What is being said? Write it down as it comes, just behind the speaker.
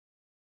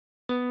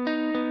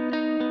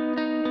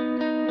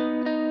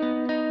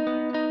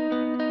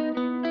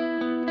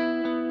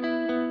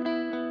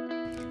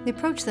The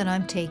approach that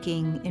I'm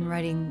taking in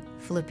writing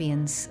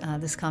Philippians,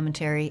 this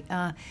commentary,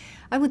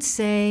 I would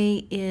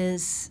say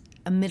is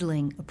a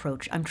middling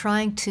approach. I'm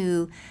trying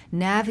to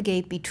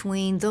navigate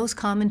between those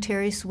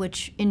commentaries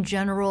which in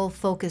general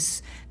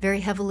focus very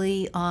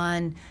heavily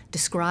on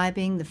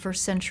describing the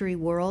first century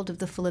world of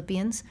the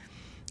Philippians,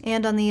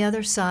 and on the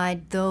other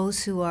side,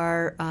 those who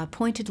are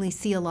pointedly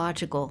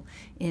theological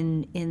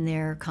in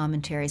their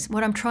commentaries.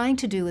 What I'm trying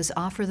to do is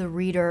offer the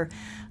reader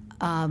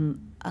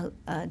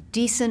a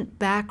decent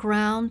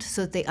background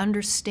so that they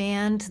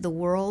understand the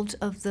world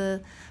of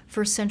the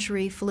first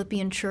century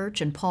Philippian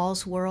church and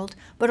Paul's world,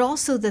 but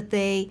also that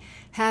they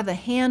have a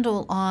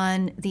handle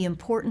on the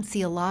important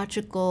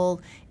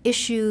theological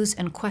issues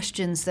and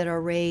questions that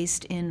are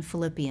raised in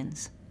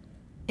Philippians.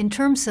 In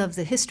terms of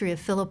the history of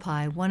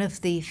Philippi, one of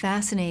the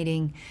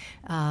fascinating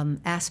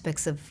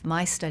aspects of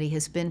my study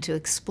has been to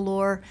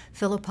explore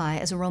Philippi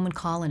as a Roman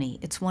colony.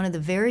 It's one of the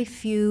very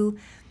few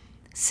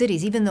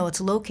cities, even though it's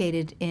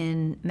located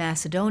in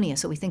Macedonia,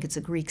 so we think it's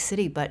a Greek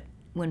city, but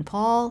when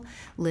Paul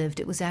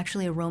lived, it was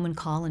actually a Roman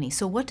colony.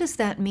 So what does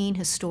that mean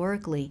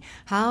historically?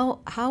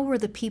 How were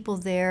the people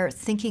there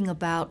thinking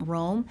about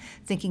Rome,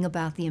 thinking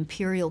about the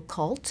imperial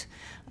cult,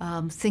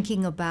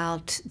 thinking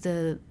about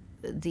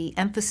the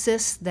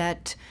emphasis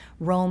that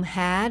Rome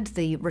had,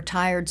 the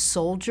retired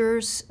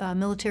soldiers,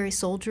 military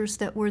soldiers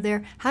that were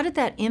there? How did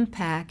that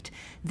impact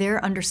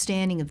their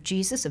understanding of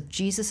Jesus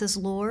as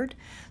Lord?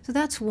 So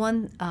that's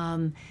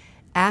one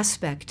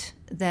aspect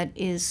that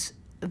is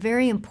a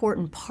very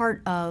important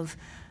part of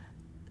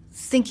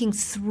thinking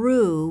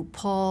through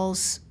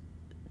Paul's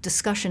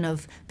discussion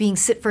of being,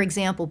 for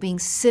example, being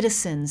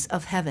citizens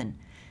of heaven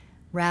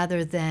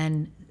rather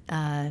than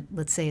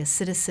let's say, a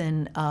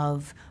citizen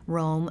of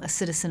Rome, a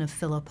citizen of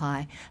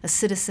Philippi, a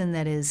citizen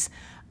that is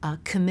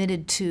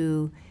committed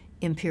to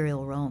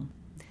imperial Rome.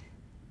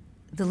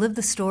 The Live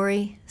the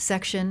Story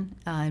section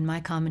in my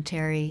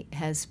commentary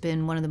has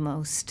been one of the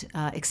most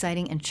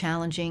exciting and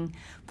challenging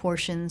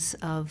portions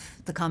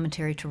of the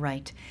commentary to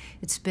write.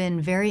 It's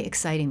been very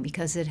exciting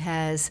because it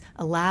has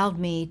allowed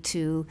me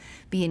to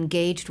be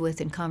engaged with,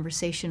 in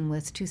conversation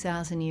with,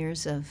 2,000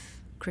 years of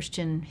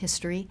Christian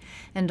history,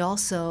 and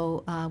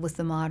also with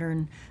the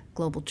modern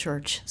global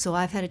church. So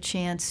I've had a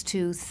chance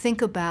to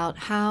think about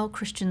how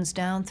Christians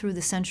down through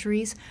the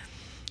centuries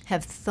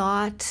have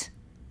thought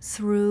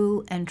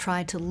through and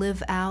tried to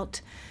live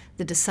out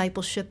the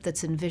discipleship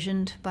that's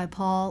envisioned by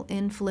Paul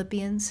in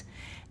Philippians.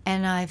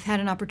 And I've had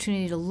an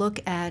opportunity to look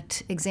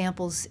at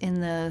examples in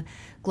the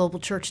global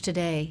church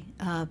today,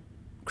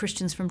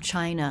 Christians from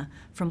China,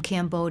 from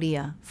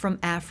Cambodia, from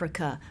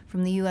Africa,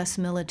 from the U.S.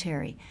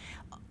 military,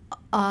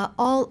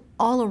 all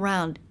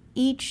around,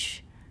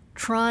 each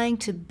trying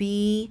to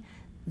be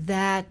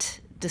that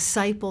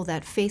disciple,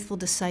 that faithful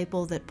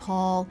disciple that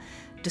Paul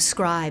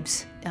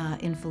describes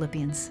in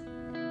Philippians.